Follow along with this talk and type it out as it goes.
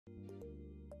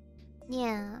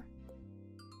Yeah.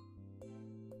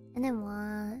 And then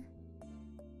what?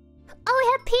 Oh, we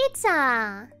had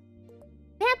pizza!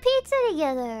 We had pizza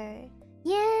together!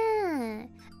 Yeah!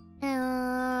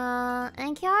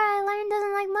 And Kiara, I learned,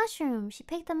 doesn't like mushrooms. She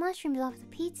picked the mushrooms off the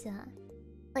pizza.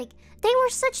 Like, they were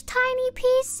such tiny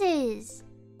pieces!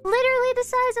 Literally the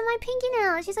size of my pinky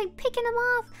nail. She's like picking them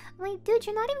off. I'm like, dude,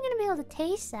 you're not even gonna be able to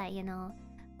taste that, you know?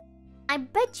 I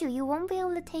bet you won't be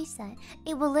able to taste that.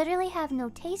 It will literally have no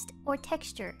taste or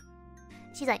texture.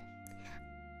 She's like,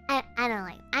 I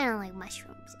don't like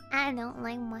mushrooms. I don't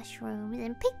like mushrooms.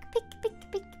 And pick.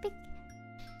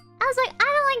 I was like, I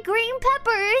don't like green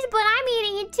peppers, but I'm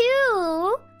eating it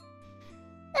too.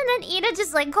 And then Ida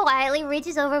just like quietly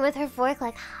reaches over with her fork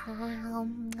like, yeah,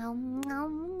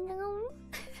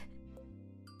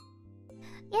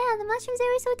 the mushrooms, they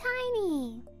were so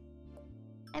tiny.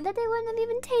 I bet they wouldn't have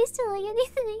even tasted like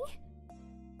anything.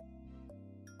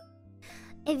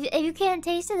 If you can't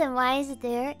taste it, then why is it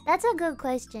there? That's a good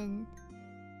question.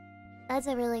 That's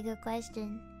a really good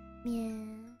question.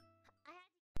 Yeah.